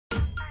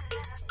Hey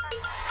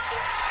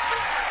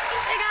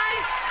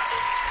guys!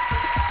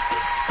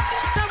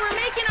 So we're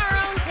making our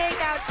own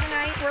takeout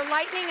tonight. We're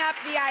lightening up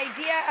the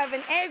idea of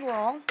an egg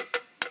roll.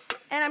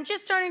 And I'm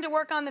just starting to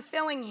work on the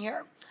filling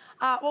here.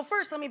 Well,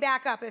 first, let me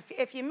back up.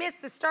 If you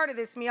missed the start of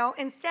this meal,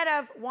 instead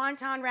of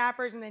wonton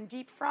wrappers and then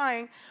deep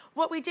frying,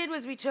 what we did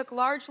was we took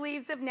large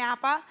leaves of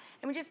Napa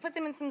and we just put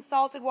them in some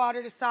salted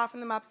water to soften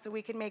them up so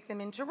we could make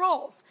them into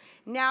rolls.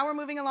 Now we're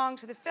moving along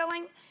to the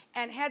filling.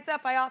 And heads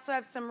up, I also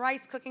have some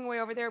rice cooking away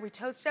over there. We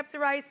toasted up the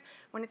rice.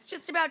 When it's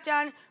just about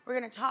done, we're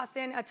gonna toss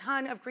in a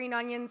ton of green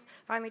onions,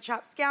 finely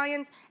chopped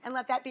scallions, and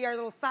let that be our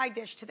little side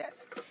dish to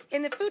this.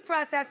 In the food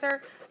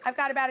processor, I've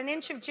got about 1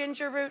 inch of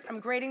ginger root. I'm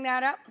grating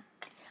that up.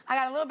 I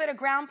got a little bit of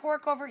ground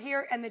pork over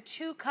here and the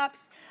 2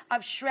 cups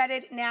of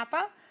shredded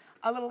Napa,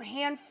 a little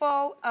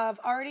handful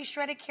of already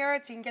shredded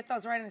carrots. You can get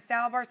those right in the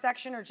salad bar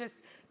section or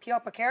just peel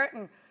up a carrot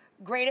and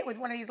grate it with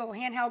one of these little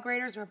handheld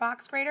graters or a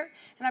box grater.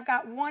 And I've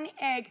got 1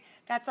 egg,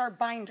 that's our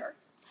binder.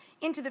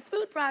 Into the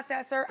food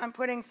processor, I'm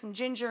putting some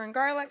ginger and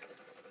garlic.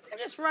 I'm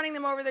just running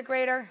them over the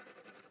grater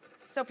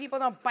so people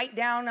don't bite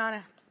down on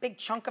a big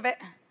chunk of it.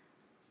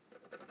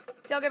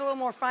 They'll get a little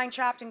more fine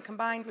chopped and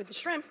combined with the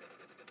shrimp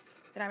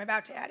that I'm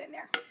about to add in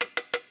there.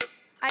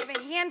 I have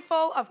a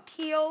handful of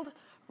peeled,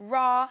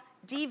 raw,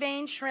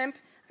 deveined shrimp.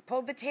 I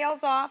pulled the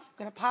tails off. I'm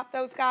gonna pop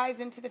those guys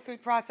into the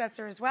food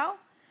processor as well.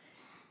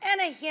 And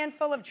a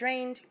handful of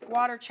drained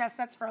water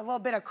chestnuts for a little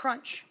bit of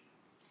crunch.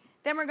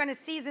 Then we're gonna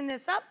season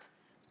this up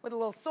with a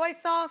little soy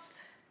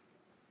sauce.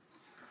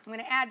 I'm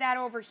gonna add that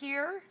over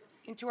here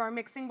into our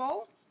mixing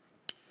bowl.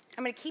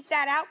 I'm gonna keep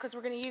that out because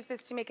we're gonna use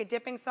this to make a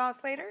dipping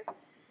sauce later. A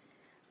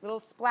little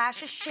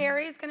splash of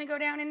sherry is gonna go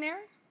down in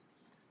there.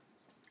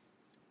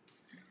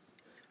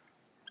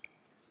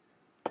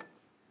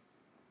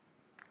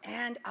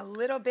 And a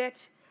little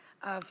bit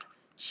of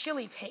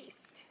chili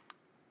paste.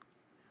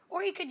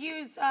 Or you could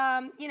use,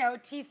 you know, a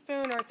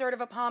teaspoon or 1/3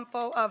 of a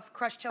palmful of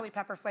crushed chili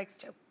pepper flakes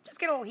too. Just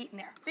get a little heat in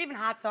there, or even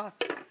hot sauce.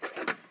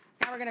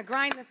 Now we're gonna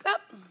grind this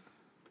up.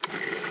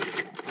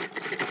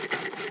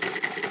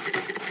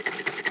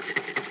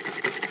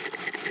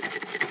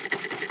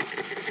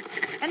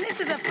 And this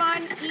is a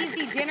fun,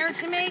 easy dinner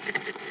to make,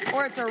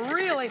 or it's a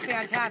really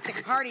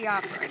fantastic party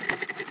offering.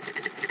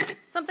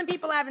 Something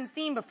people haven't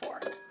seen before,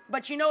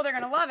 but you know they're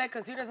gonna love it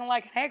because who doesn't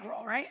like an egg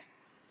roll, right?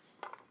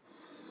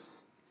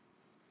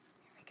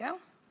 Go.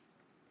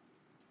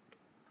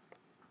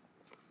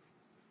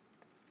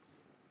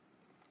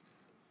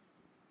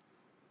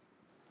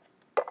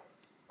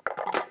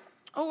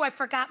 Oh, I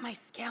forgot my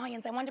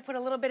scallions. I wanted to put a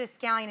little bit of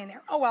scallion in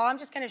there. Oh, well, I'm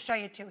just going to show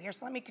you 2 here.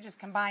 So let me just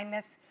combine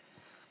this.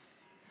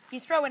 You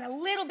throw in a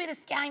little bit of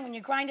scallion when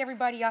you grind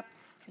everybody up,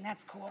 and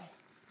that's cool.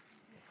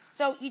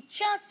 So you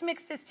just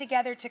mix this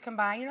together to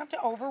combine. You don't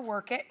have to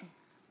overwork it.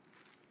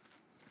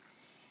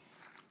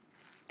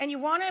 And you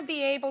want to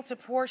be able to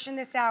portion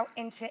this out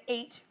into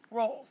 8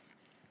 rolls.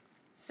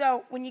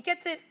 So when you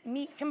get the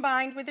meat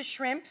combined with the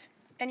shrimp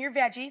and your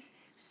veggies,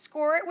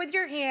 score it with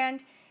your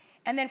hand,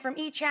 and then from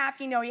each half,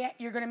 you know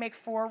you're gonna make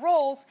 4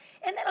 rolls,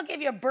 and that'll give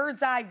you a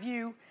bird's eye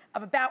view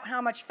of about how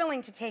much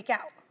filling to take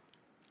out.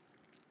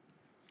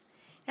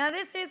 Now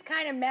this is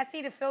kind of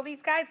messy to fill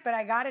these guys, but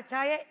I gotta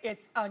tell you,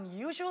 it's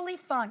unusually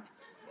fun.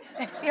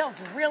 It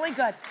feels really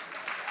good.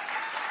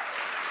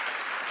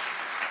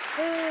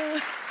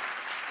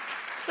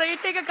 So you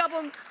take a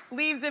couple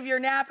leaves of your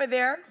Napa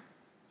there.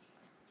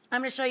 I'm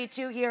gonna show you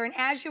 2 here, and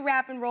as you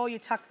wrap and roll, you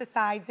tuck the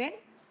sides in.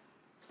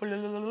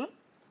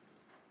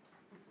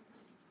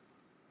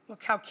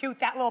 Look how cute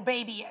that little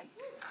baby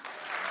is.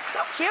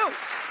 So cute.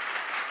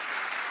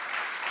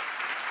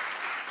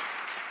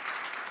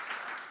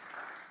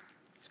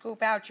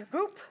 Scoop out your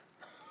goop.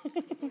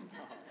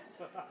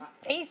 It's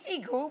tasty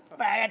goop,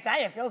 but I gotta tell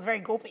you, it feels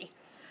very goopy.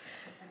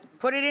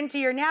 Put it into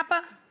your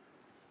Napa.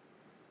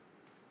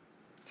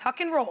 Tuck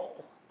and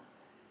roll.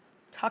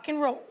 Tuck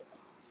and roll.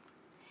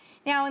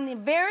 Now, in the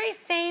very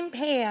same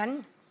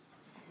pan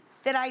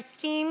that I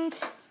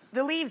steamed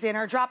the leaves in,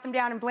 or dropped them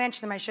down and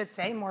blanched them, I should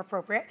say, more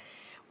appropriate,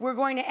 we're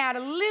going to add a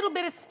little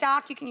bit of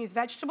stock. You can use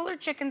vegetable or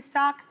chicken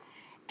stock.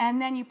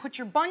 And then you put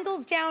your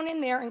bundles down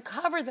in there and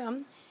cover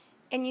them,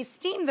 and you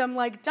steam them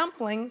like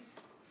dumplings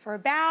for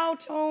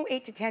about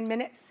 8 to 10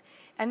 minutes,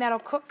 and that'll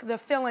cook the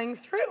filling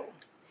through.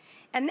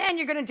 And then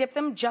you're gonna dip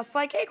them just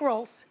like egg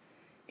rolls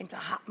into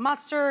hot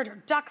mustard or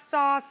duck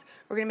sauce.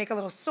 We're gonna make a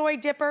little soy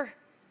dipper.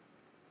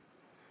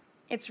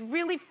 It's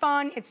really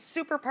fun, it's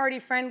super party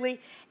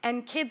friendly,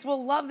 and kids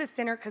will love this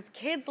dinner because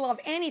kids love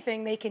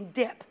anything they can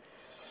dip.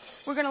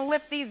 We're gonna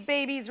lift these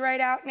babies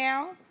right out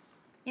now.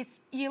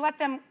 You let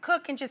them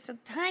cook in just a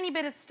tiny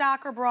bit of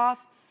stock or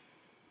broth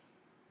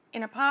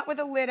in a pot with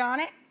a lid on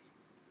it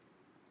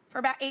for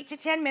about 8 to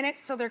 10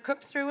 minutes till they're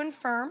cooked through and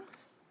firm.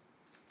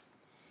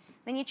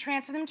 Then you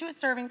transfer them to a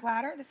serving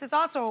platter. This is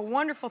also a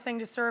wonderful thing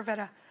to serve at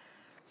a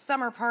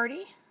summer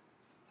party,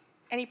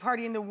 any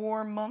party in the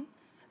warm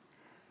months.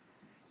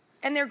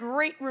 And they're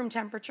great room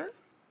temperature,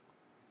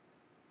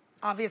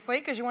 obviously,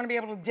 because you want to be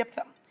able to dip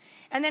them.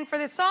 And then for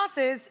the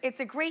sauces, it's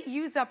a great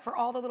use up for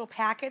all the little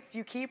packets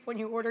you keep when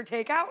you order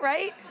takeout,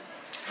 right?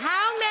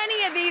 How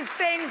many of these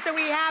things do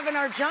we have in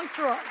our junk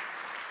drawer?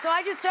 So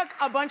I just took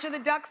a bunch of the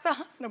duck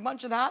sauce and a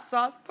bunch of the hot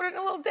sauce, put it in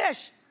a little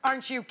dish.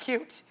 Aren't you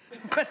cute?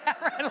 Put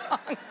that right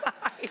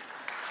alongside.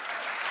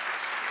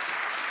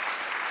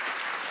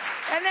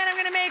 And then I'm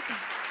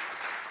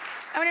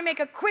gonna make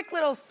a quick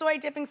little soy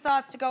dipping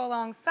sauce to go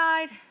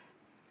alongside.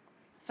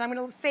 So I'm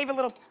gonna save a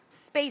little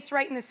space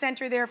right in the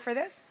center there for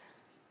this.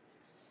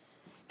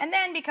 And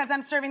then, because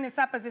I'm serving this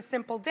up as a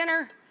simple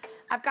dinner,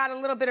 I've got a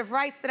little bit of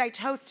rice that I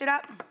toasted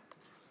up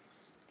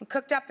and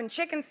cooked up in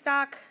chicken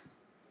stock.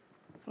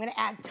 I'm gonna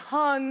add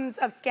tons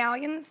of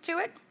scallions to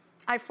it.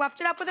 I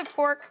fluffed it up with a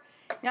fork.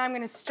 Now I'm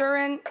gonna stir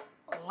in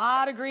a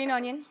lot of green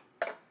onion.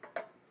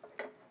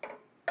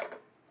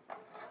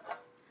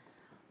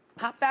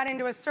 Pop that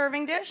into a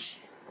serving dish.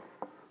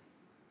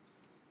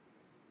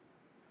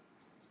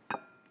 There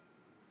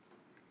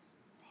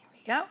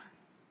we go.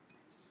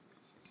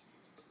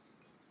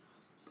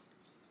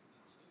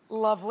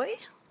 Lovely.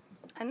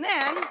 And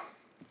then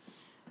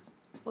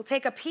we'll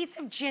take a piece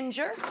of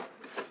ginger,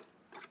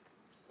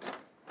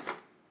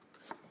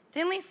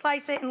 thinly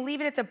slice it and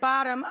leave it at the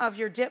bottom of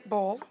your dip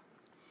bowl.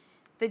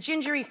 The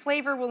gingery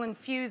flavor will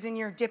infuse in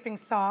your dipping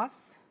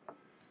sauce,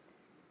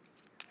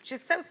 which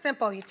is so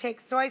simple. You take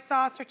soy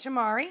sauce or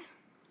tamari,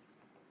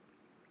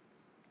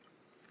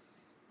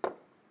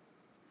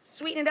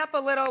 sweeten it up a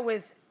little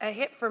with a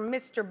hit from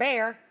Mr.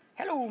 Bear.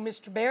 Hello,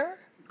 Mr. Bear.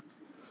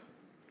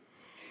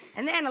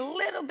 And then a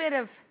little bit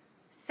of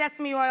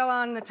sesame oil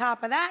on the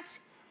top of that,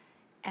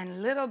 and a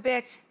little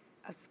bit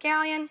of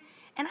scallion.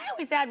 And I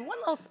always add one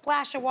little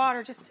splash of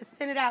water just to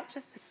thin it out,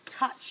 just a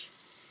touch.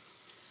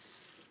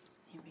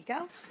 Here we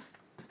go.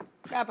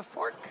 Grab a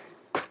fork.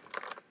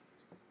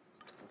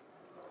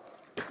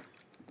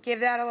 Give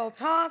that a little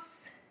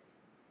toss.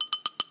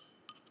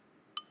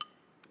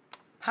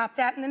 Pop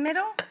that in the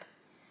middle.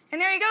 And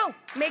there you go.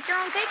 Make your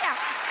own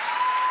takeout.